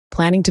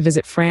Planning to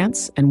visit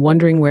France and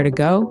wondering where to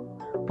go?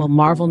 Well,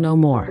 marvel no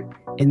more.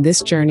 In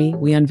this journey,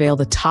 we unveil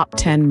the top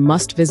 10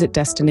 must-visit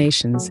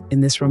destinations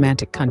in this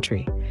romantic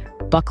country.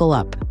 Buckle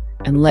up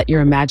and let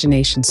your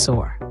imagination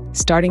soar.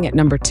 Starting at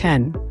number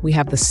 10, we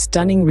have the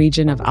stunning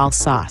region of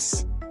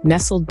Alsace.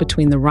 Nestled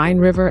between the Rhine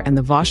River and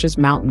the Vosges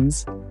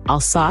Mountains,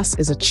 Alsace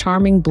is a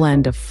charming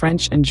blend of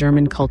French and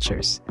German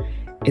cultures.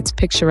 Its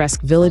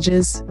picturesque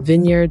villages,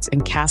 vineyards,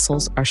 and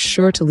castles are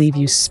sure to leave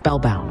you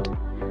spellbound.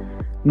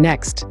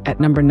 Next, at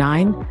number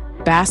 9,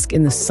 bask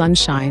in the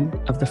sunshine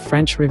of the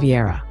French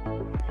Riviera.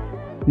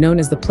 Known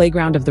as the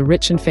playground of the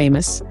rich and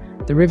famous,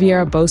 the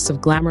Riviera boasts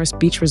of glamorous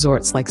beach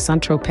resorts like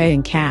Saint-Tropez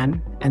and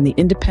Cannes and the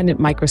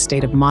independent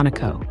microstate of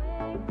Monaco.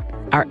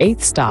 Our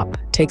 8th stop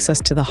takes us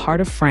to the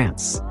heart of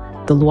France,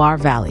 the Loire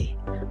Valley.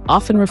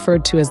 Often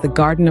referred to as the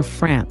Garden of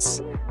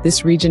France,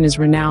 this region is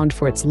renowned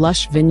for its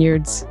lush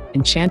vineyards,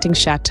 enchanting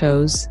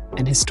chateaux,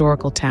 and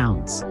historical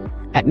towns.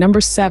 At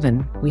number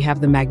 7, we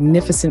have the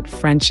magnificent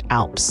French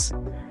Alps.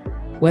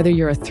 Whether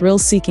you're a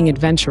thrill-seeking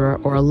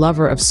adventurer or a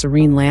lover of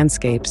serene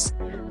landscapes,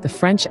 the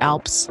French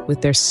Alps,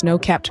 with their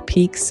snow-capped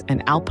peaks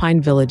and alpine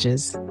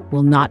villages,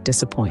 will not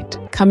disappoint.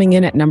 Coming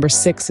in at number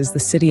 6 is the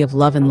city of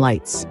love and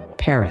lights,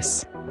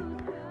 Paris.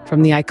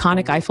 From the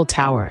iconic Eiffel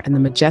Tower and the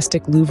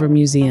majestic Louvre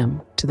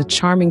Museum to the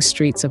charming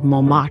streets of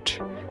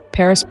Montmartre,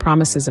 Paris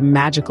promises a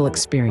magical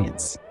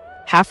experience.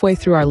 Halfway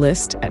through our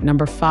list, at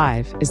number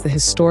 5, is the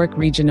historic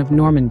region of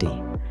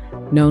Normandy.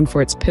 Known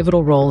for its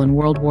pivotal role in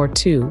World War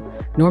II,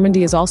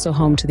 Normandy is also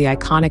home to the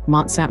iconic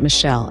Mont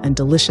Saint-Michel and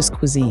delicious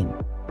cuisine.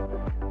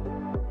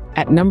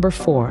 At number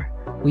 4,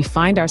 we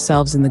find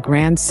ourselves in the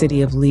grand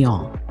city of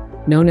Lyon.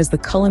 Known as the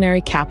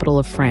culinary capital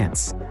of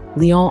France,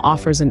 Lyon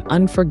offers an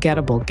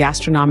unforgettable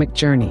gastronomic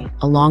journey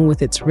along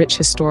with its rich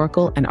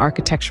historical and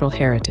architectural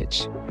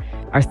heritage.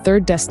 Our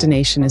 3rd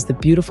destination is the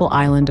beautiful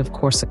island of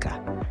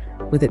Corsica.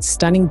 With its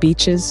stunning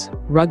beaches,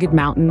 rugged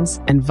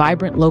mountains, and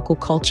vibrant local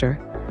culture,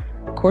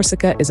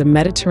 Corsica is a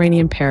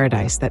Mediterranean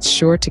paradise that's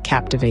sure to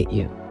captivate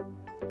you.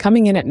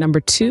 Coming in at number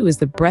 2 is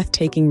the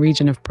breathtaking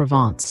region of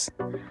Provence.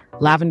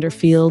 Lavender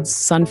fields,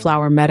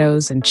 sunflower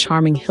meadows, and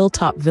charming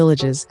hilltop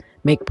villages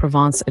make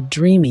Provence a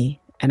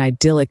dreamy and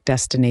idyllic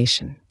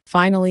destination.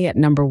 Finally, at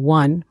number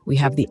 1, we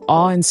have the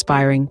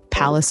awe-inspiring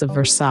Palace of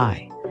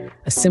Versailles.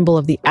 A symbol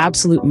of the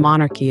absolute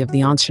monarchy of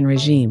the Ancien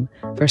Regime,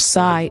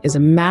 Versailles is a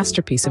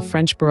masterpiece of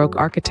French Baroque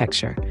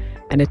architecture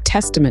and a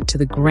testament to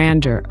the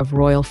grandeur of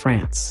royal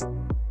France.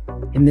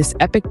 In this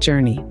epic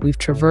journey, we've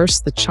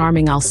traversed the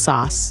charming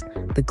Alsace,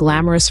 the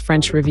glamorous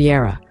French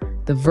Riviera,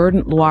 the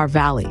verdant Loire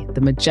Valley,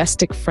 the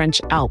majestic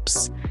French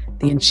Alps,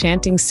 the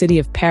enchanting city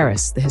of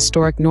Paris, the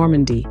historic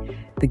Normandy,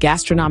 the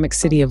gastronomic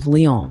city of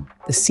Lyon,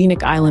 the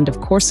scenic island of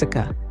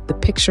Corsica, the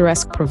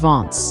picturesque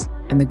Provence,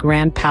 and the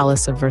grand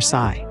palace of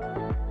Versailles.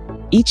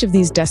 Each of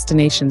these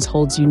destinations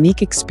holds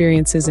unique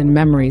experiences and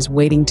memories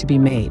waiting to be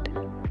made.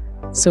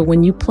 So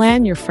when you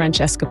plan your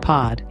French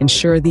escapade,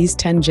 ensure these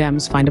 10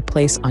 gems find a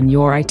place on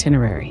your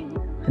itinerary.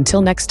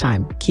 Until next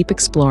time, keep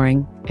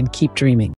exploring and keep dreaming.